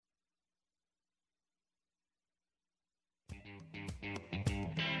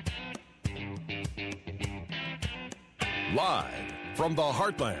Live from the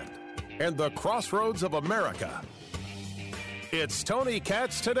heartland and the crossroads of America, it's Tony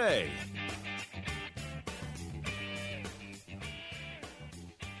Katz Today.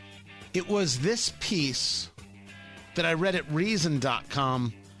 It was this piece that I read at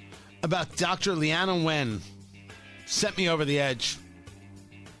Reason.com about Dr. Leana Wen sent me over the edge,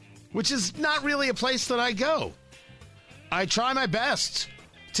 which is not really a place that I go. I try my best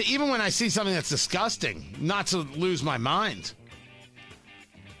to, even when I see something that's disgusting, not to lose my mind.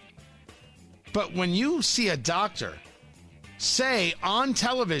 But when you see a doctor say on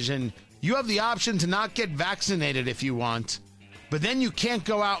television, you have the option to not get vaccinated if you want, but then you can't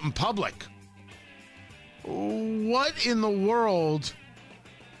go out in public. What in the world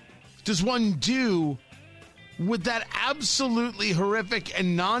does one do with that absolutely horrific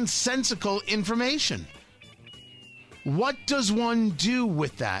and nonsensical information? What does one do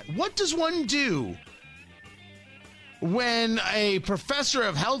with that? What does one do when a professor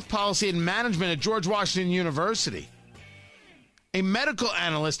of health policy and management at George Washington University, a medical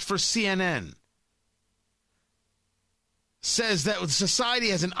analyst for CNN, says that society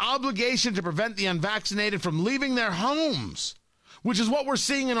has an obligation to prevent the unvaccinated from leaving their homes, which is what we're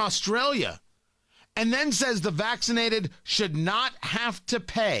seeing in Australia, and then says the vaccinated should not have to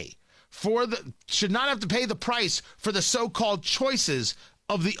pay the price for the so-called choices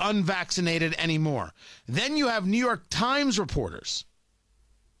of the unvaccinated anymore. Then you have New York Times reporters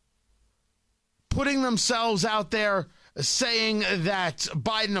putting themselves out there saying that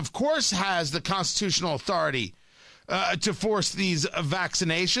Biden, of course, has the constitutional authority to force these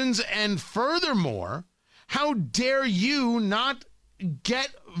vaccinations. And furthermore, how dare you not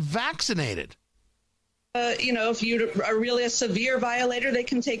get vaccinated? If you are really a severe violator, they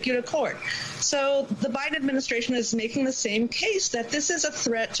can take you to court. So the Biden administration is making the same case that this is a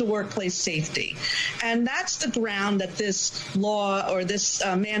threat to workplace safety. And that's the ground that this law or this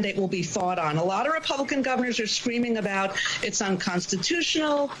mandate will be fought on. A lot of Republican governors are screaming about it's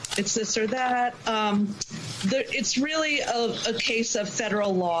unconstitutional, it's this or that. It's really a case of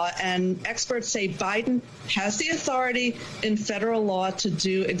federal law, and experts say Biden has the authority in federal law to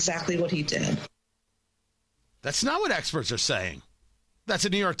do exactly what he did. That's not what experts are saying. That's a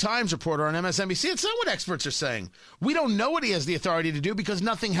New York Times reporter on MSNBC. It's not what experts are saying. We don't know what he has the authority to do because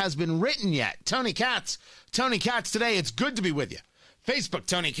nothing has been written yet. Tony Katz Today. It's good to be with you. Facebook,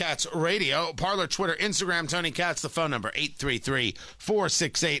 Tony Katz Radio. Parler, Twitter, Instagram, Tony Katz. The phone number,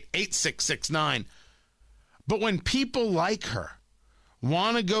 833-468-8669. But when people like her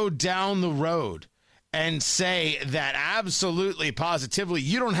want to go down the road and say that absolutely, positively,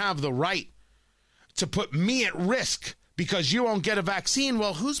 you don't have the right to put me at risk because you won't get a vaccine.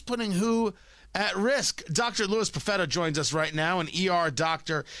 Well, who's putting who at risk? Dr. Louis Profeta joins us right now, an ER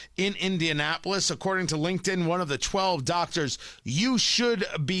doctor in Indianapolis. According to LinkedIn, one of the 12 doctors you should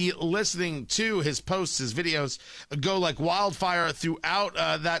be listening to. His posts, his videos go like wildfire throughout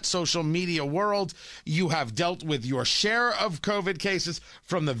that social media world. You have dealt with your share of COVID cases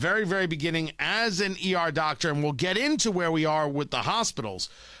from the very, very beginning as an ER doctor, and we'll get into where we are with the hospitals.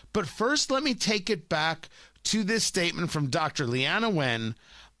 But first, let me take it back to this statement from Dr. Leana Wen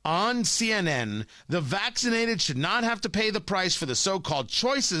on CNN. The vaccinated should not have to pay the price for the so-called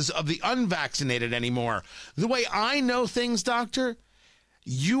choices of the unvaccinated anymore. The way I know things, doctor,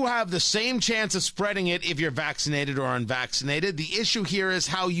 you have the same chance of spreading it if you're vaccinated or unvaccinated. The issue here is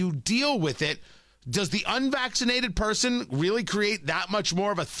how you deal with it. Does the unvaccinated person really create that much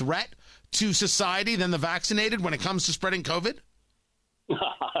more of a threat to society than the vaccinated when it comes to spreading COVID?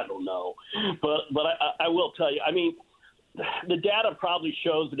 I don't know, but I will tell you, I mean, the data probably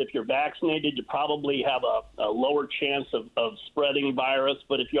shows that if you're vaccinated, you probably have a lower chance of spreading virus.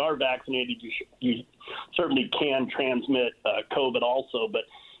 But if you are vaccinated, you certainly can transmit COVID also. But,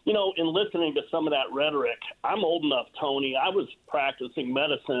 in listening to some of that rhetoric, I'm old enough, Tony. I was practicing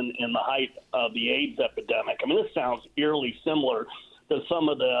medicine in the height of the AIDS epidemic. I mean, this sounds eerily similar to some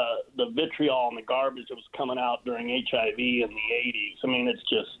of the vitriol and the garbage that was coming out during HIV in the 80s. I mean, it's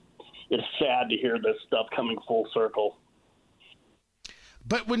sad to hear this stuff coming full circle.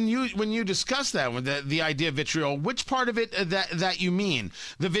 But when you discuss that with the idea of vitriol, which part of it that you mean?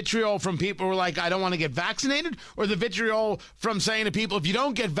 The vitriol from people who are like, I don't want to get vaccinated, or the vitriol from saying to people, if you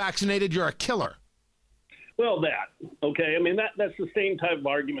don't get vaccinated, you're a killer? Well, okay. I mean, that's the same type of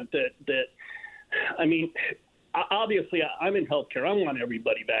argument that I mean, obviously, I'm in healthcare. I want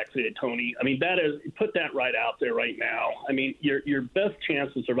everybody vaccinated, Tony. I mean, put that right out there right now. I mean, your best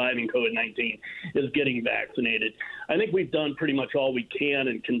chance of surviving COVID-19 is getting vaccinated. I think we've done pretty much all we can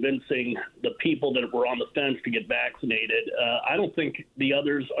in convincing the people that were on the fence to get vaccinated. I don't think the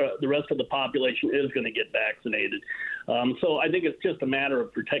rest of the population is going to get vaccinated. So I think it's just a matter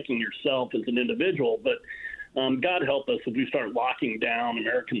of protecting yourself as an individual. But God help us if we start locking down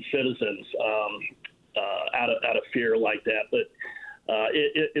American citizens out of fear like that. But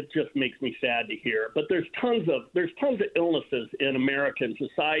it just makes me sad to hear. But there's tons of illnesses in American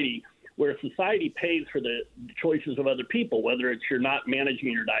society where society pays for the choices of other people, whether it's you're not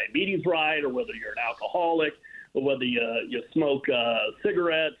managing your diabetes right, or whether you're an alcoholic, or whether you smoke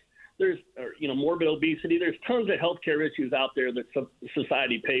cigarettes. There's morbid obesity. There's tons of healthcare issues out there that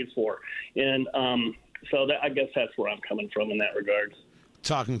society pays for, and so I guess that's where I'm coming from in that regard.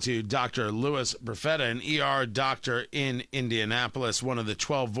 Talking to Dr. Louis Brufetta, an ER doctor in Indianapolis, one of the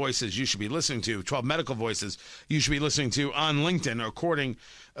 12 voices you should be listening to, 12 medical voices you should be listening to on LinkedIn, according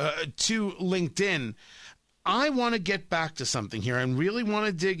to LinkedIn. I want to get back to something here and really want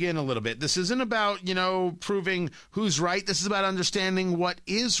to dig in a little bit. This isn't about, proving who's right. This is about understanding what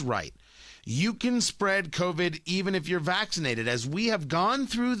is right. You can spread COVID even if you're vaccinated. As we have gone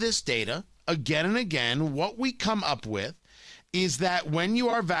through this data again and again, what we come up with is that when you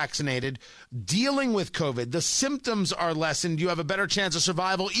are vaccinated, dealing with COVID, the symptoms are lessened. You have a better chance of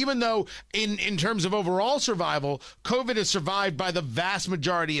survival, even though in terms of overall survival, COVID is survived by the vast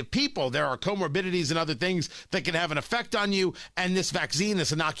majority of people. There are comorbidities and other things that can have an effect on you. And this vaccine,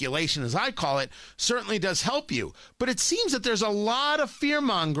 this inoculation, as I call it, certainly does help you. But it seems that there's a lot of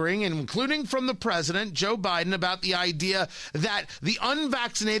fear-mongering, including from the president, Joe Biden, about the idea that the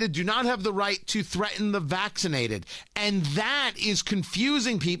unvaccinated do not have the right to threaten the vaccinated. And that is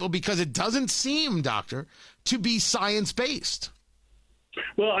confusing people because it doesn't seem, doctor, to be science-based.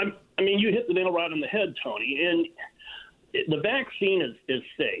 Well, I mean, you hit the nail right on the head, Tony. And the vaccine is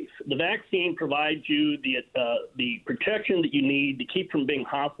safe. The vaccine provides you the protection that you need to keep from being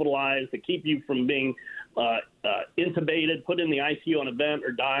hospitalized, to keep you from being intubated, put in the ICU on a vent,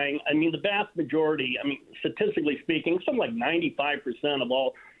 or dying. I mean, the vast majority, statistically speaking, something like 95% of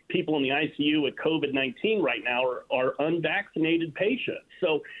all people in the ICU with COVID-19 right now are unvaccinated patients.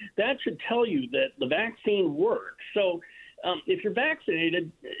 So that should tell you that the vaccine works. So if you're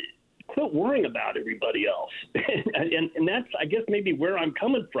vaccinated, quit worrying about everybody else. and that's, I guess, maybe where I'm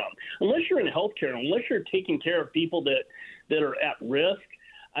coming from. Unless you're in healthcare, unless you're taking care of people that are at risk,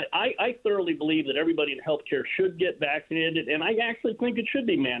 I thoroughly believe that everybody in healthcare should get vaccinated, and I actually think it should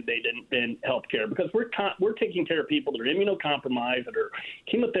be mandated in healthcare because we're taking care of people that are immunocompromised, that are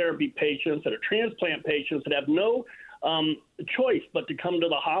chemotherapy patients, that are transplant patients, that have no choice but to come to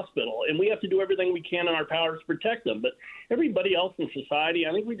the hospital, and we have to do everything we can in our power to protect them. But everybody else in society,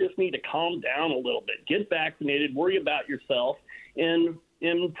 I think we just need to calm down a little bit, get vaccinated, worry about yourself, and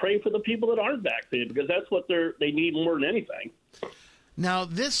pray for the people that aren't vaccinated because that's what they need more than anything. Now,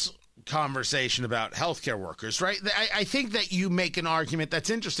 this conversation about healthcare workers, right? I think that you make an argument that's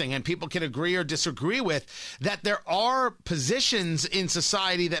interesting and people can agree or disagree with, that there are positions in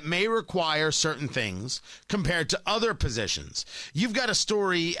society that may require certain things compared to other positions. You've got a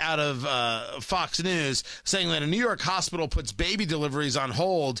story out of Fox News saying that a New York hospital puts baby deliveries on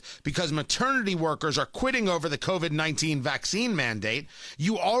hold because maternity workers are quitting over the COVID-19 vaccine mandate.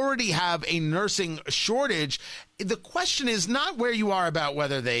 You already have a nursing shortage. The question is not where you are about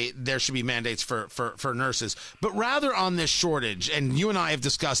whether there should be mandates for nurses, but rather on this shortage. And you and I have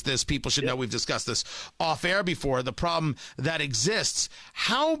discussed this. People should know we've discussed this off air before, the problem that exists.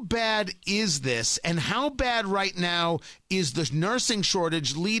 How bad is this? And how bad right now is the nursing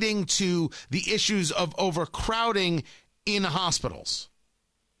shortage leading to the issues of overcrowding in hospitals?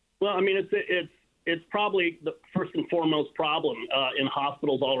 Well, I mean, it's probably the first and foremost problem in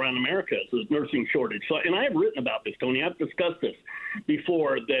hospitals all around America is the nursing shortage. So, and I have written about this, Tony. I've discussed this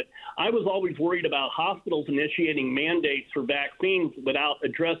before, that I was always worried about hospitals initiating mandates for vaccines without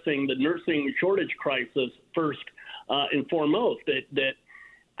addressing the nursing shortage crisis first and foremost. That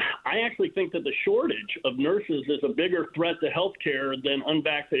I actually think that the shortage of nurses is a bigger threat to healthcare than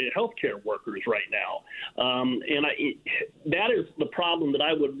unvaccinated healthcare workers right now. That is the problem that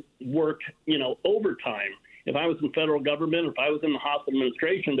I would work, overtime if I was in federal government, or if I was in the hospital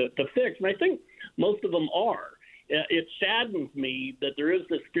administration to fix. And I think most of them are. It saddens me that there is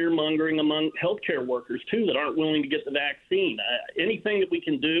this fear-mongering among healthcare workers, too, that aren't willing to get the vaccine. Anything that we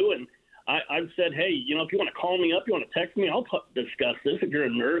can do, and I've said, hey, if you want to call me up, you want to text me, I'll discuss this. If you're a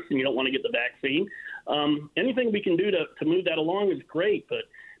nurse and you don't want to get the vaccine, anything we can do to move that along is great. But,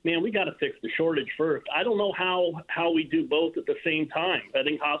 man, we got to fix the shortage first. I don't know how we do both at the same time. I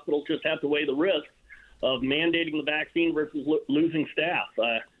think hospitals just have to weigh the risks of mandating the vaccine versus losing staff.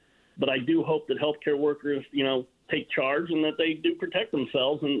 But I do hope that healthcare workers, take charge and that they do protect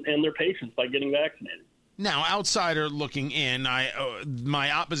themselves and their patients by getting vaccinated. Now, outsider looking in,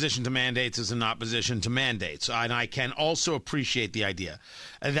 my opposition to mandates is an opposition to mandates, and I can also appreciate the idea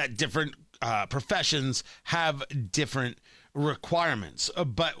that different professions have different requirements.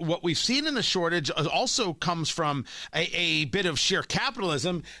 But what we've seen in the shortage also comes from a bit of sheer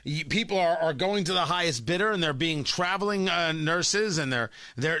capitalism. People are going to the highest bidder, and they're being traveling nurses, and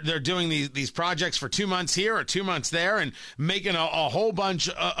they're doing these projects for 2 months here or 2 months there, and making a whole bunch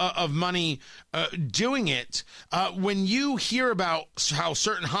of money doing it. When you hear about how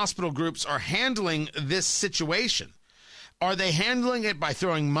certain hospital groups are handling this situation, are they handling it by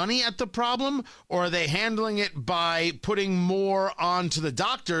throwing money at the problem, or are they handling it by putting more onto the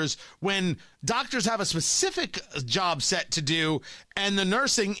doctors when doctors have a specific job set to do and the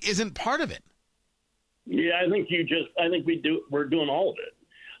nursing isn't part of it? Yeah, we're doing all of it.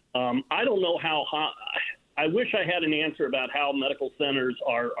 I don't know how I wish I had an answer about how medical centers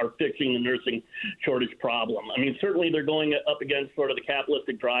are fixing the nursing shortage problem. I mean, certainly they're going up against sort of the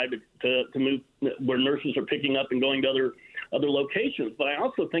capitalistic drive to move where nurses are picking up and going to other locations. But I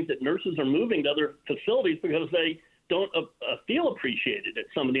also think that nurses are moving to other facilities because they don't feel appreciated at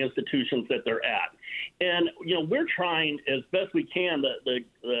some of the institutions that they're at. And, we're trying as best we can,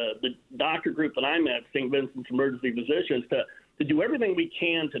 the doctor group that I'm at, St. Vincent's Emergency Physicians, to do everything we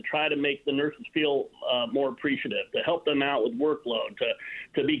can to try to make the nurses feel more appreciative, to help them out with workload,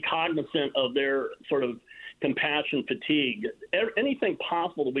 to be cognizant of their sort of compassion fatigue. Anything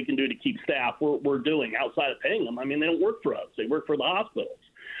possible that we can do to keep staff, we're doing outside of paying them. I mean, they don't work for us. They work for the hospitals.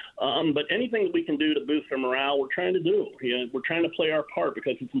 But anything that we can do to boost their morale, we're trying to do. We're trying to play our part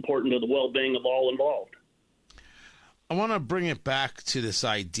because it's important to the well-being of all involved. I want to bring it back to this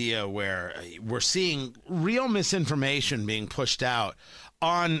idea where we're seeing real misinformation being pushed out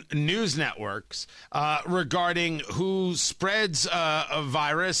on news networks regarding who spreads a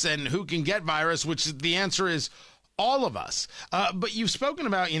virus and who can get virus, which the answer is all of us. But you've spoken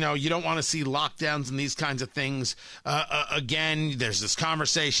about, you don't want to see lockdowns and these kinds of things. Again, there's this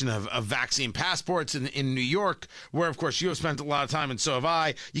conversation of vaccine passports in New York, where, of course, you have spent a lot of time, and so have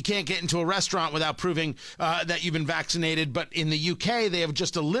I. You can't get into a restaurant without proving that you've been vaccinated. But in the UK, they have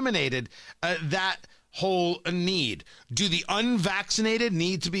just eliminated that whole need. Do the unvaccinated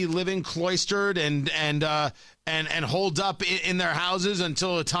need to be living cloistered and holed up in their houses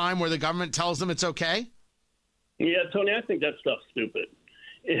until a time where the government tells them it's okay? Yeah, Tony, I think that stuff's stupid.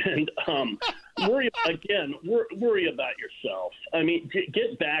 And worry about yourself. I mean,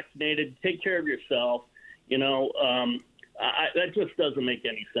 get vaccinated, take care of yourself. That just doesn't make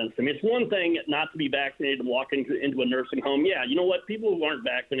any sense to me. It's one thing not to be vaccinated and walk into a nursing home. Yeah, you know what? People who aren't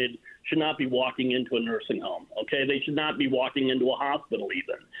vaccinated should not be walking into a nursing home, okay? They should not be walking into a hospital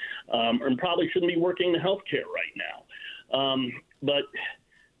even, and probably shouldn't be working in healthcare right now.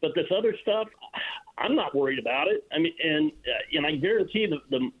 But this other stuff, I'm not worried about it. I mean, and I guarantee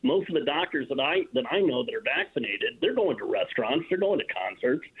the most of the doctors that I know that are vaccinated, they're going to restaurants, they're going to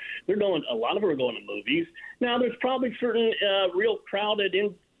concerts, a lot of them are going to movies. Now, there's probably certain real crowded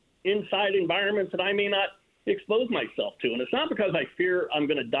inside environments that I may not expose myself to, and it's not because I fear I'm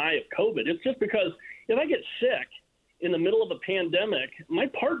going to die of COVID. It's just because if I get sick in the middle of a pandemic, my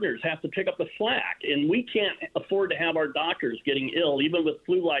partners have to pick up the slack, and we can't afford to have our doctors getting ill, even with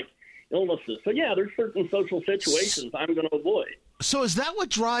flu-like illnesses. So, yeah, there's certain social situations I'm going to avoid. So is that what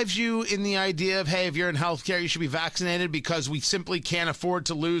drives you in the idea of, hey, if you're in healthcare, you should be vaccinated because we simply can't afford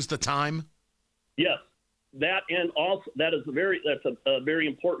to lose the time? Yes. That, and also that's a very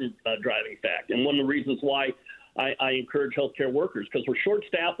important driving fact, and one of the reasons why I encourage healthcare workers, because we're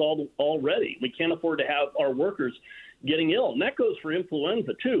short-staffed already. We can't afford to have our workers getting ill, and that goes for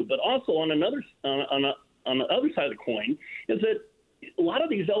influenza too. But also on the other side of the coin is that a lot of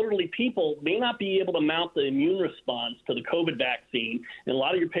these elderly people may not be able to mount the immune response to the COVID vaccine, and a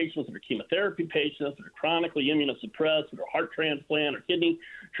lot of your patients that are chemotherapy patients, that are chronically immunosuppressed, that are heart transplant or kidney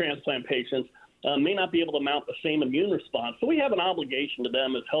transplant patients, may not be able to mount the same immune response. So we have an obligation to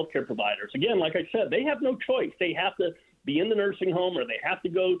them as healthcare providers. Again, like I said, they have no choice. They have to be in the nursing home or they have to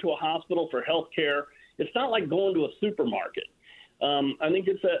go to a hospital for healthcare. It's not like going to a supermarket. I think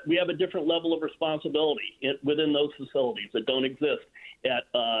we have a different level of responsibility within those facilities that don't exist at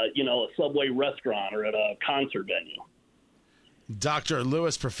a Subway restaurant or at a concert venue. Dr.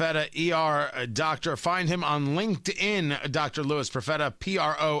 Louis Profeta, ER doctor. Find him on LinkedIn, Dr. Louis Profeta,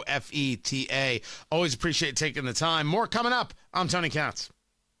 Profeta. Always appreciate taking the time. More coming up. I'm Tony Katz.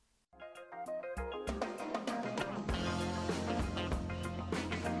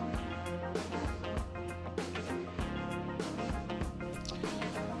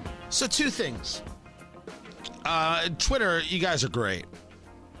 So two things. Twitter, you guys are great.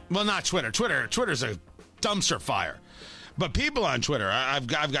 Well, not Twitter. Twitter's a dumpster fire. But people on Twitter, I've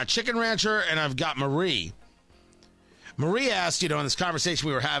got Chicken Rancher and I've got Marie. Marie asked, in this conversation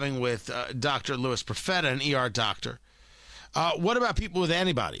we were having with Dr. Louis Profeta, an ER doctor, what about people with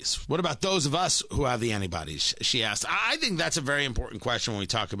antibodies? What about those of us who have the antibodies? She asked. I think that's a very important question when we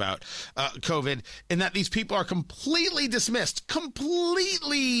talk about COVID, in that these people are completely dismissed,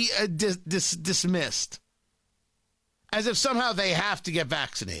 dismissed, as if somehow they have to get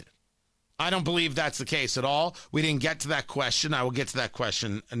vaccinated. I don't believe that's the case at all. We didn't get to that question. I will get to that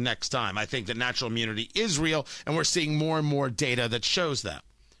question next time. I think that natural immunity is real, and we're seeing more and more data that shows that.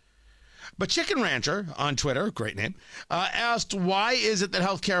 But Chicken Rancher on Twitter, great name, asked, why is it that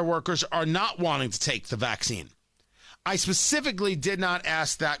healthcare workers are not wanting to take the vaccine? I specifically did not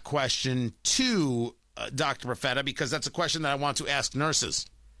ask that question to Dr. Profeta because that's a question that I want to ask nurses.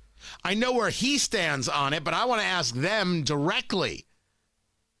 I know where he stands on it, but I want to ask them directly.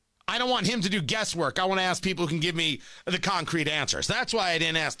 I don't want him to do guesswork. I want to ask people who can give me the concrete answers. That's why I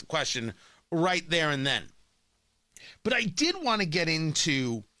didn't ask the question right there and then. But I did want to get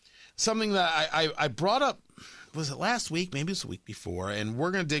into something that I brought up, was it last week? Maybe it was the week before, and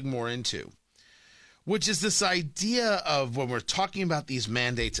we're going to dig more into, which is this idea of when we're talking about these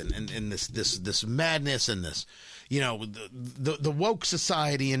mandates and this madness and this, the woke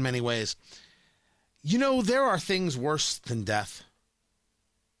society in many ways. There are things worse than death.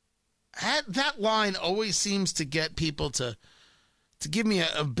 That line always seems to get people to give me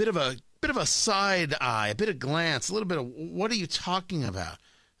a bit of a side eye, a bit of glance, a little bit of, what are you talking about?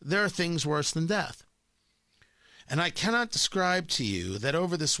 There are things worse than death. And I cannot describe to you that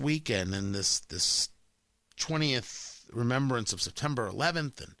over this weekend and this 20th remembrance of September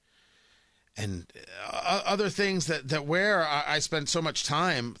 11th and other things that where I spent so much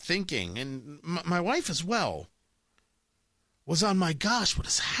time thinking, and my wife as well, was on, my gosh, what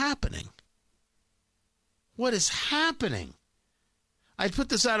is happening? What is happening? I put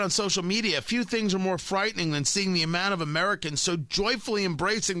this out on social media. Few things are more frightening than seeing the amount of Americans so joyfully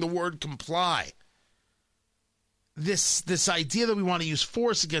embracing the word comply. This idea that we want to use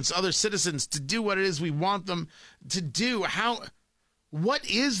force against other citizens to do what it is we want them to do. What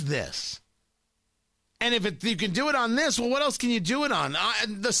is this? And if you can do it on this, well, what else can you do it on?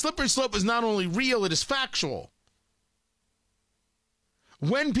 The slippery slope is not only real, it is factual.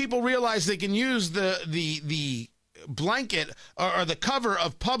 When people realize they can use the blanket or the cover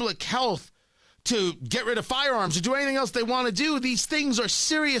of public health to get rid of firearms or do anything else they want to do, these things are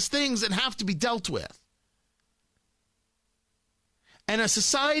serious things and have to be dealt with. And a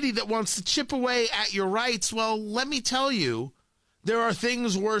society that wants to chip away at your rights, well, let me tell you, there are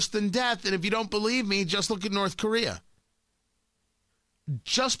things worse than death. And if you don't believe me, just look at North Korea.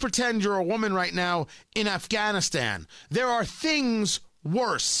 Just pretend you're a woman right now in Afghanistan. There are things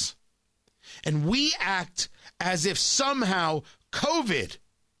worse. And we act as if somehow COVID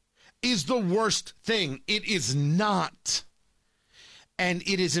is the worst thing. It is not. And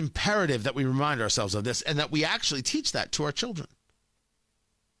it is imperative that we remind ourselves of this and that we actually teach that to our children.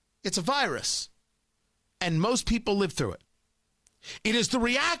 It's a virus, and most people live through it. It is the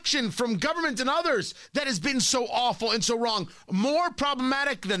reaction from government and others that has been so awful and so wrong, more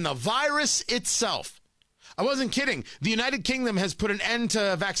problematic than the virus itself. I wasn't kidding. The United Kingdom has put an end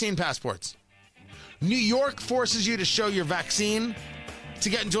to vaccine passports. New York forces you to show your vaccine to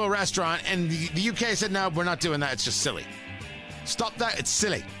get into a restaurant, and the UK said, no, we're not doing that. It's just silly. Stop that. It's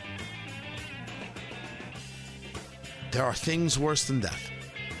silly. There are things worse than death.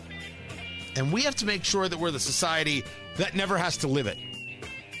 And we have to make sure that we're the society that never has to live it.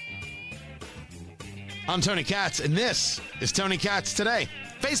 I'm Tony Katz, and this is Tony Katz Today.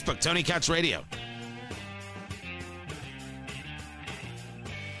 Facebook, Tony Katz Radio.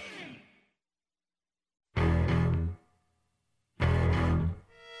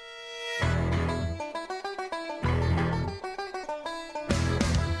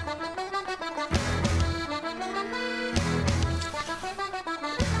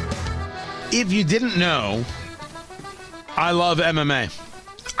 If you didn't know, I love MMA.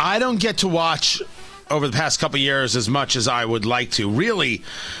 I don't get to watch over the past couple years as much as I would like to. Really,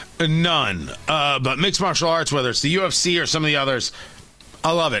 none. But mixed martial arts, whether it's the UFC or some of the others,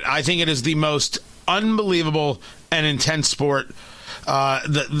 I love it. I think it is the most unbelievable and intense sport.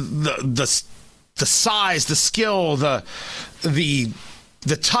 The size, the skill,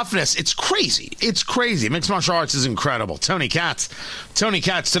 the toughness, it's crazy. It's crazy. Mixed martial arts is incredible. Tony Katz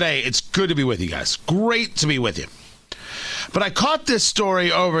Today. It's good to be with you guys. Great to be with you. But I caught this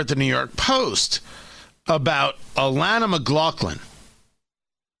story over at the New York Post about Alana McLaughlin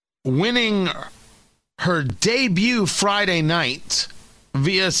winning her debut Friday night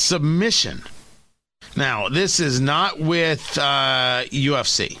via submission. Now, this is not with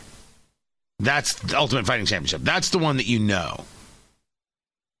UFC. That's the Ultimate Fighting Championship. That's the one that you know.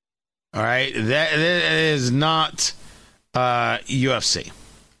 All right? That is not UFC.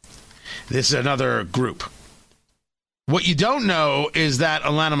 This is another group. What you don't know is that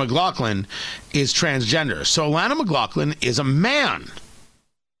Alana McLaughlin is transgender. So Alana McLaughlin is a man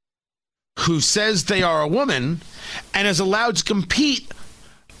who says they are a woman and is allowed to compete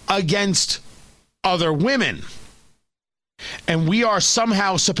against other women. And we are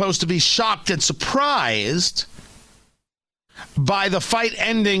somehow supposed to be shocked and surprised by the fight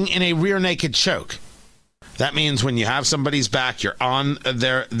ending in a rear naked choke. That means when you have somebody's back, you're on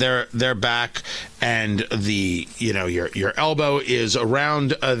their back, and your elbow is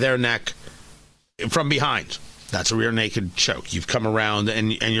around their neck from behind. That's a rear naked choke. You've come around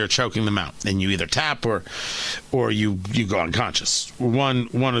and you're choking them out, and you either tap or you go unconscious. One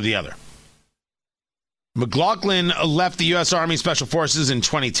or the other. McLaughlin left the U.S. Army Special Forces in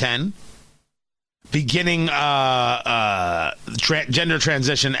 2010, beginning gender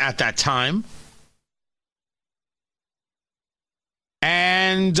transition at that time.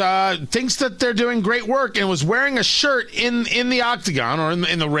 And thinks that they're doing great work, and was wearing a shirt in the octagon, or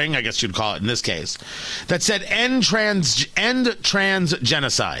in the ring, I guess you'd call it in this case, that said end trans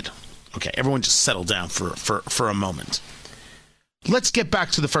genocide. Okay, everyone just settle down for a moment. Let's get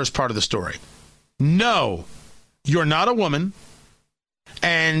back to the first part of the story. No, you're not a woman,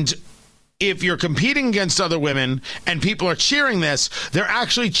 and if you're competing against other women and people are cheering this, they're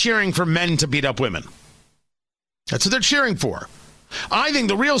actually cheering for men to beat up women. That's what they're cheering for. I think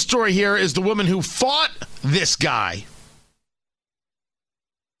the real story here is the woman who fought this guy,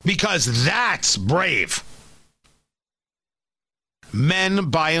 because that's brave. Men,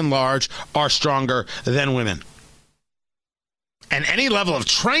 by and large, are stronger than women. And any level of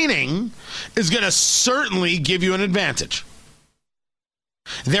training is going to certainly give you an advantage.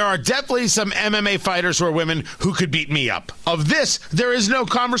 There are definitely some MMA fighters who are women who could beat me up. Of this, there is no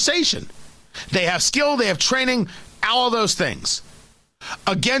conversation. They have skill, they have training, all of those things.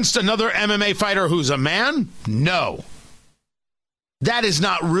 Against another MMA fighter who's a man? No. That is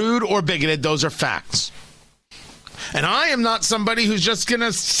not rude or bigoted. Those are facts. And I am not somebody who's just going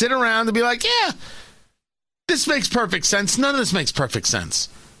to sit around and be like, yeah, this makes perfect sense. None of this makes perfect sense.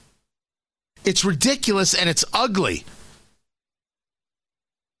 It's ridiculous and it's ugly.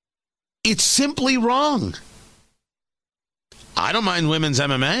 It's simply wrong. I don't mind women's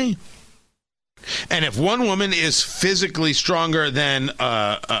MMA. And if one woman is physically stronger than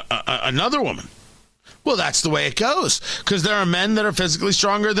another woman, well, that's the way it goes. Because there are men that are physically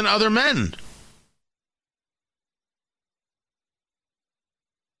stronger than other men.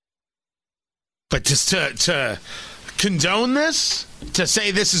 But just to condone this, to say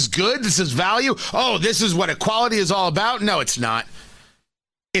this is good, this is value, oh, this is what equality is all about? No, it's not.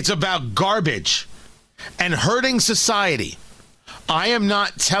 It's about garbage and hurting society. I am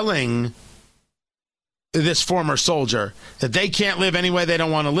not telling this former soldier that they can't live any way they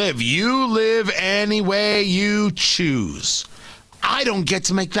don't want to live. You live any way you choose. I don't get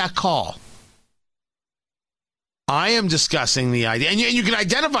to make that call. I am discussing the idea, and you can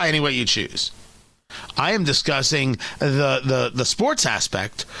identify any way you choose. I am discussing the sports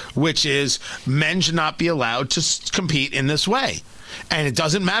aspect, which is men should not be allowed to compete in this way. And it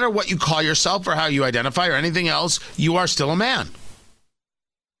doesn't matter what you call yourself or how you identify or anything else, you are still a man.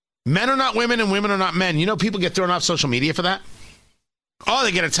 Men are not women and women are not men. You know, people get thrown off social media for that. Oh,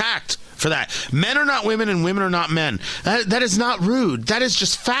 they get attacked for that. Men are not women and women are not men. That is not rude. That is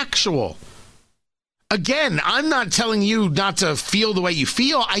just factual. Again, I'm not telling you not to feel the way you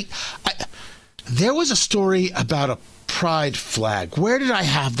feel. There was a story about a pride flag. Where did I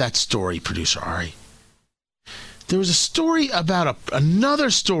have that story, Producer Ari? There was a story about another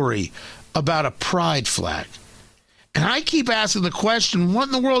story about a pride flag. And I keep asking the question, what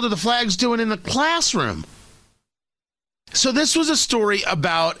in the world are the flags doing in the classroom? So this was a story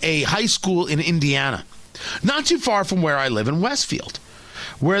about a high school in Indiana, not too far from where I live in Westfield,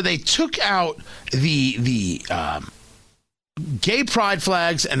 where they took out the gay pride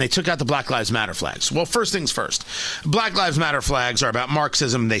flags and they took out the Black Lives Matter flags. Well, first things first, Black Lives Matter flags are about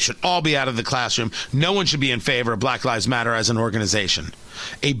Marxism. They should all be out of the classroom. No one should be in favor of Black Lives Matter as an organization.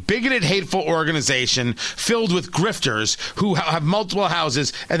 A bigoted, hateful organization filled with grifters who have multiple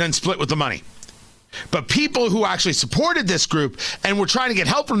houses and then split with the money. But people who actually supported this group and were trying to get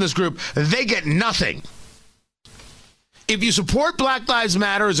help from this group, they get nothing. If you support Black Lives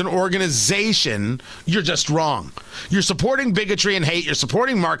Matter as an organization, you're just wrong. You're supporting bigotry and hate. You're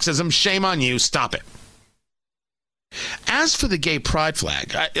supporting Marxism. Shame on you. Stop it. As for the gay pride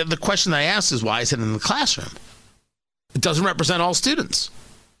flag, the question I asked is, why is it in the classroom? It doesn't represent all students.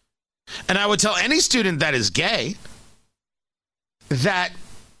 And I would tell any student that is gay that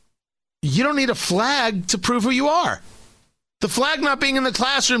you don't need a flag to prove who you are. The flag not being in the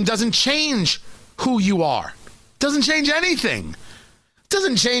classroom doesn't change who you are. Doesn't change anything.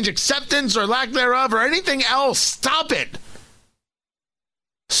 Doesn't change acceptance or lack thereof or anything else. Stop it.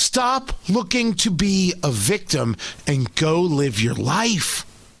 Stop looking to be a victim and go live your life.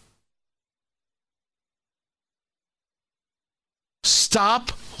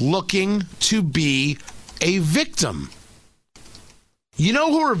 Stop looking to be a victim. You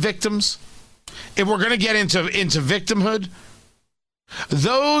know who are victims? If we're going to get into victimhood,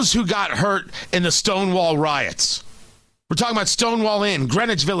 those who got hurt in the Stonewall riots. We're talking about Stonewall Inn,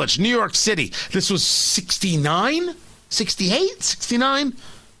 Greenwich Village, New York City. This was 69, 68, 69.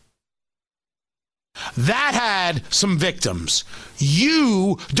 That had some victims.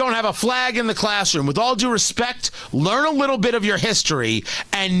 You don't have a flag in the classroom. With all due respect, learn a little bit of your history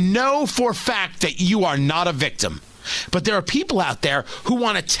and know for a fact that you are not a victim. But there are people out there who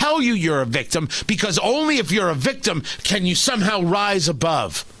want to tell you you're a victim because only if you're a victim can you somehow rise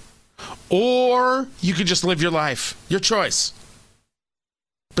above. Or you can just live your life. Your choice.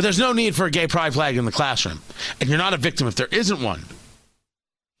 But there's no need for a gay pride flag in the classroom. And you're not a victim if there isn't one.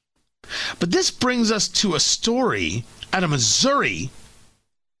 But this brings us to a story out of Missouri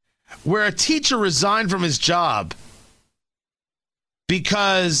where a teacher resigned from his job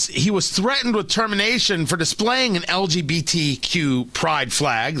because he was threatened with termination for displaying an LGBTQ pride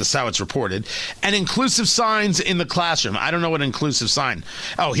flag, that's how it's reported, and inclusive signs in the classroom. I don't know what inclusive sign.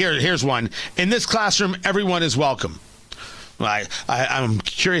 Oh, here's one. In this classroom, everyone is welcome. I'm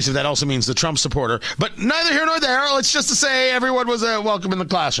curious if that also means the Trump supporter, but neither here nor there. It's just to say everyone was welcome in the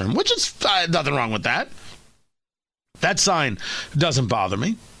classroom, which is nothing wrong with that. That sign doesn't bother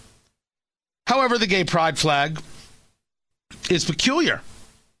me. However, the gay pride flag is peculiar.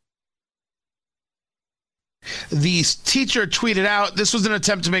 The teacher tweeted out, "This was an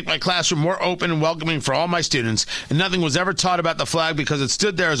attempt to make my classroom more open and welcoming for all my students, and nothing was ever taught about the flag because it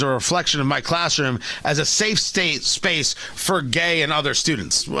stood there as a reflection of my classroom as a safe space for gay and other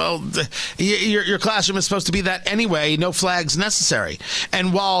students." Well, your classroom is supposed to be that anyway. No flags necessary.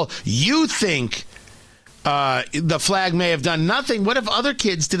 And while you think the flag may have done nothing, what if other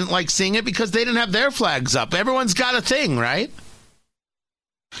kids didn't like seeing it because they didn't have their flags up? Everyone's got a thing, right?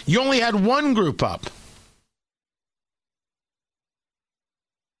 You only had one group up.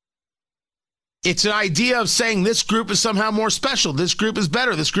 It's an idea of saying this group is somehow more special. This group is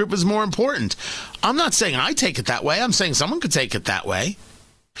better. This group is more important. I'm not saying I take it that way. I'm saying someone could take it that way.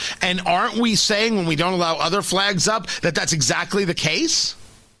 And aren't we saying when we don't allow other flags up that that's exactly the case?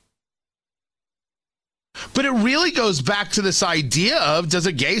 But it really goes back to this idea of, does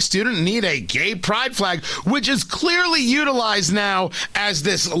a gay student need a gay pride flag, which is clearly utilized now as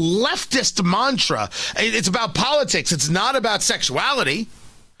this leftist mantra. It's about politics. It's not about sexuality.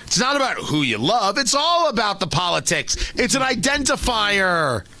 It's not about who you love. It's all about the politics. It's an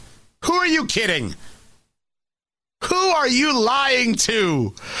identifier. Who are you kidding? Who are you lying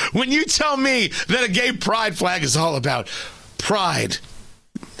to when you tell me that a gay pride flag is all about pride?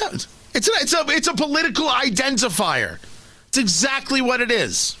 It's a political identifier. It's exactly what it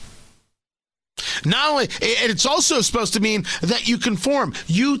is. Not only, and it's also supposed to mean that you conform.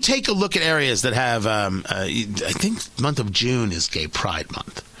 You take a look at areas that have, I think month of June is Gay Pride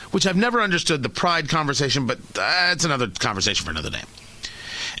Month, which I've never understood the pride conversation, but it's another conversation for another day.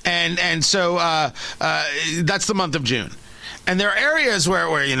 And so that's the month of June. And there are areas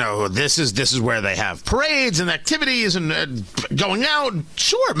where you know, this is where they have parades and activities and going out.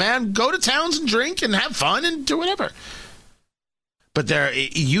 Sure, man, go to towns and drink and have fun and do whatever. But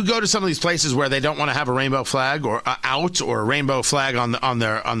you go to some of these places where they don't want to have a rainbow flag or or a rainbow flag on their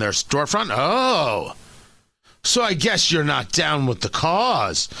storefront. Oh, so I guess you're not down with the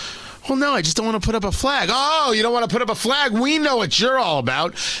cause. Well, no, I just don't want to put up a flag. Oh, you don't want to put up a flag? We know what you're all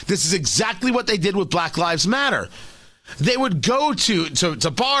about. This is exactly what they did with Black Lives Matter. They would go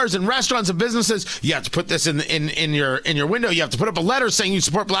to bars and restaurants and businesses. You have to put this in your window. You have to put up a letter saying you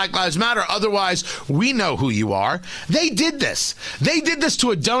support Black Lives Matter. Otherwise, we know who you are. They did this. They did this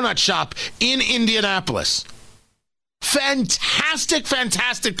to a donut shop in Indianapolis. Fantastic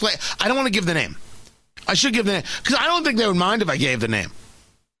place. I don't want to give the name. I should give the name because I don't think they would mind if I gave the name.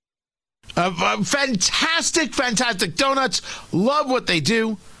 Fantastic donuts. Love what they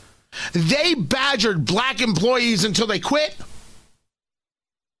do. They badgered black employees until they quit.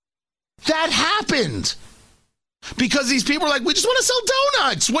 That happened. Because these people are like, we just want to sell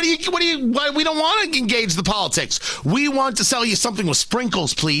donuts. Why we don't want to engage the politics. We want to sell you something with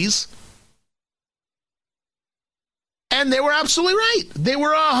sprinkles, please. And they were absolutely right. They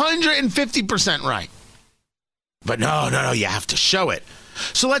were 150% right. But no, you have to show it.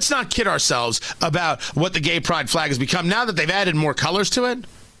 So let's not kid ourselves about what the gay pride flag has become now that they've added more colors to it.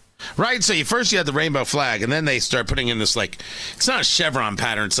 Right? So you had the rainbow flag, and then they start putting in this, like, it's not a chevron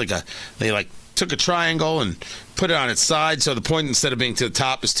pattern. It's like they took a triangle and put it on its side, so the point, instead of being to the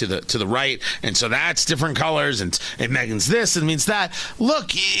top, is to the right, and so that's different colors, and it means this and means that. Look,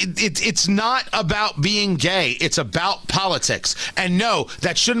 it's not about being gay. It's about politics. And no,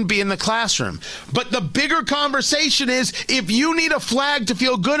 that shouldn't be in the classroom. But the bigger conversation is, if you need a flag to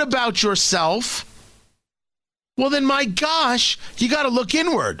feel good about yourself, well then, my gosh, you got to look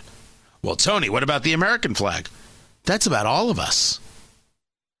inward. Well, Tony, what about the American flag? That's about all of us.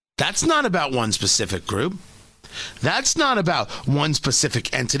 That's not about one specific group. That's not about one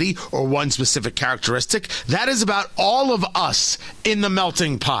specific entity or one specific characteristic. That is about all of us in the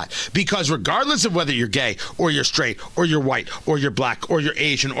melting pot. Because regardless of whether you're gay or you're straight or you're white or you're black or you're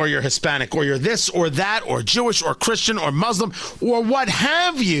Asian or you're Hispanic or you're this or that or Jewish or Christian or Muslim or what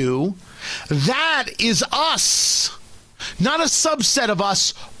have you, that is us. Not a subset of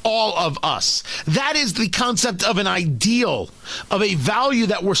us, all of us. That is the concept of an ideal, of a value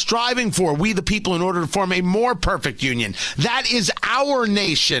that we're striving for, we the people, in order to form a more perfect union. That is our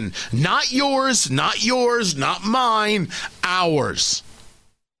nation, not yours, not mine, ours.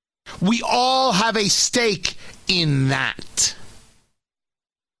 We all have a stake in that.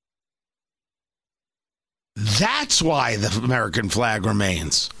 That's why the American flag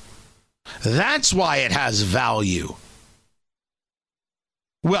remains. That's why it has value.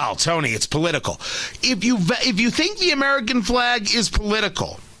 Well, Tony, it's political. If you think the American flag is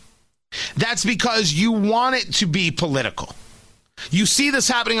political, that's because you want it to be political. You see this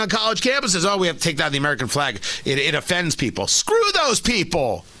happening on college campuses. Oh, we have to take down the American flag. It offends people. Screw those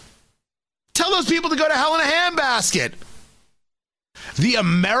people. Tell those people to go to hell in a handbasket. The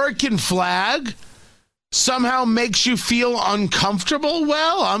American flag somehow makes you feel uncomfortable?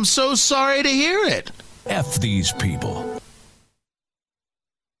 Well, I'm so sorry to hear it. F these people.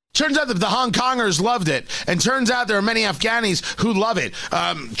 Turns out that the Hong Kongers loved it, and turns out there are many Afghanis who love it.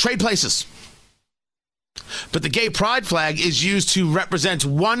 Trade places. But the gay pride flag is used to represent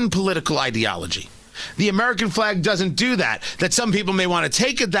one political ideology. The American flag doesn't do that. That some people may want to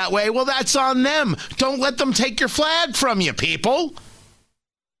take it that way, well, that's on them. Don't let them take your flag from you, people.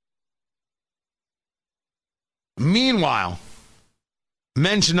 Meanwhile,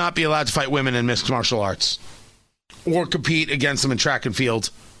 men should not be allowed to fight women in mixed martial arts or compete against them in track and field.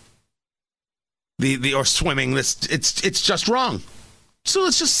 Or swimming. It's just wrong. So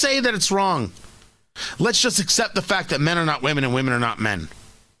let's just say that it's wrong. Let's just accept the fact that men are not women and women are not men.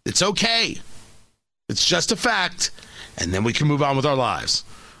 It's okay. It's just a fact, and then we can move on with our lives.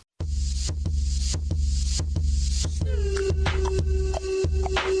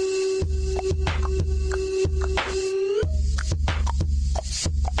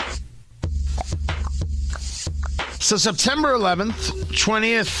 So September 11th,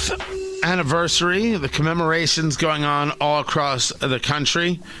 20th anniversary, the commemorations going on all across the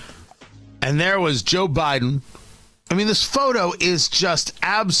country. And there was Joe Biden. I mean, this photo is just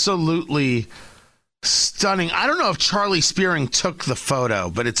absolutely stunning. I don't know if Charlie Spearing took the photo,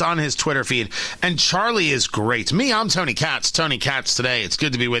 but it's on his Twitter feed. And Charlie is great. I'm Tony Katz. Tony Katz today. It's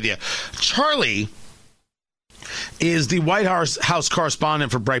good to be with you. Charlie is the White House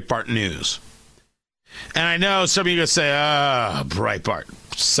correspondent for Breitbart News. And I know some of you are going to say, Breitbart,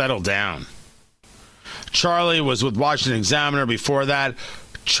 settle down. Charlie was with Washington Examiner before that.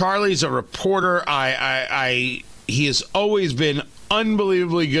 Charlie's a reporter. He has always been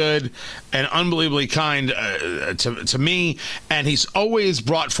unbelievably good and unbelievably kind to me, and he's always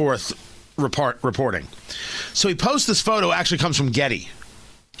brought forth reporting. So he posts this photo, actually comes from Getty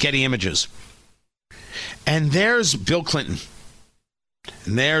Images. And there's Bill Clinton.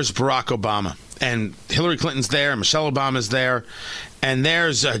 And there's Barack Obama. And Hillary Clinton's there, and Michelle Obama's there. And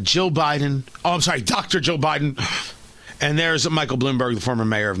there's Jill Biden. Oh, I'm sorry, Dr. Jill Biden. And there's Michael Bloomberg, the former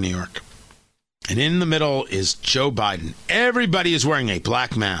mayor of New York. And in the middle is Joe Biden. Everybody is wearing a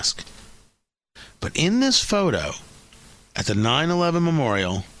black mask. But in this photo, at the 9/11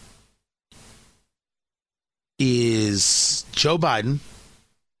 memorial, is Joe Biden.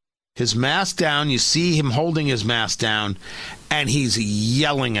 His mask down. You see him holding his mask down, and he's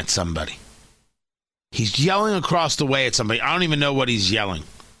yelling at somebody. He's yelling across the way at somebody. I don't even know what he's yelling.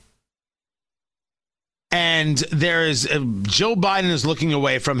 And there is Joe Biden is looking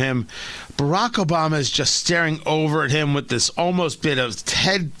away from him. Barack Obama is just staring over at him with this almost bit of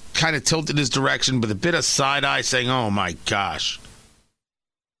head kind of tilted his direction with a bit of side eye saying, oh my gosh.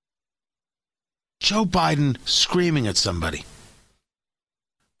 Joe Biden screaming at somebody.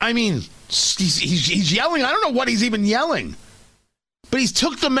 I mean, he's yelling. I don't know what he's even yelling. But he's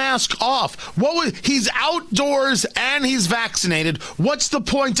took the mask off. He's outdoors and he's vaccinated. What's the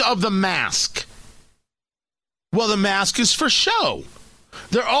point of the mask? Well, the mask is for show.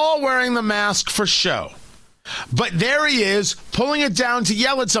 They're all wearing the mask for show. But there he is, pulling it down to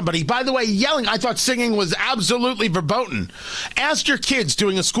yell at somebody. By the way, yelling, I thought singing was absolutely verboten. Ask your kids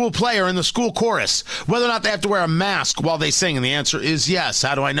doing a school play or in the school chorus whether or not they have to wear a mask while they sing, and the answer is yes.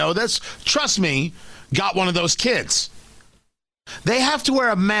 How do I know this? Trust me, got one of those kids. They have to wear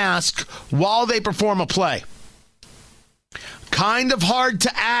a mask while they perform a play. Kind of hard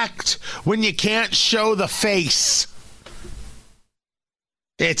to act when you can't show the face.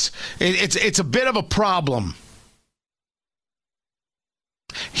 It's a bit of a problem.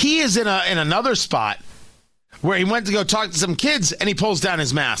 He is in another spot where he went to go talk to some kids and he pulls down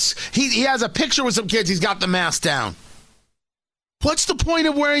his mask. He has a picture with some kids. He's got the mask down. What's the point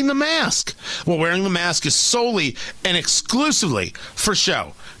of wearing the mask? Well, wearing the mask is solely and exclusively for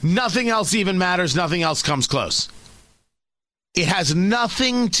show. Nothing else even matters. Nothing else comes close. It has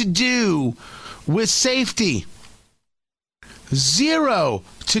nothing to do with safety. Zero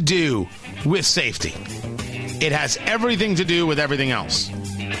to do with safety. It has everything to do with everything else.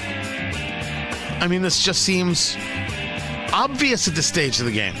 I mean, this just seems obvious at this stage of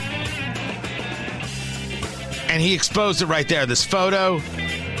the game. And he exposed it right there. This photo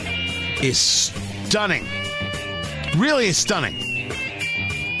is stunning. Really is stunning.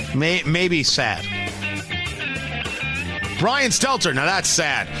 Maybe sad. Brian Stelter, now that's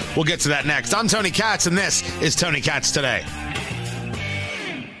sad. We'll get to that next. I'm Tony Katz, and this is Tony Katz Today.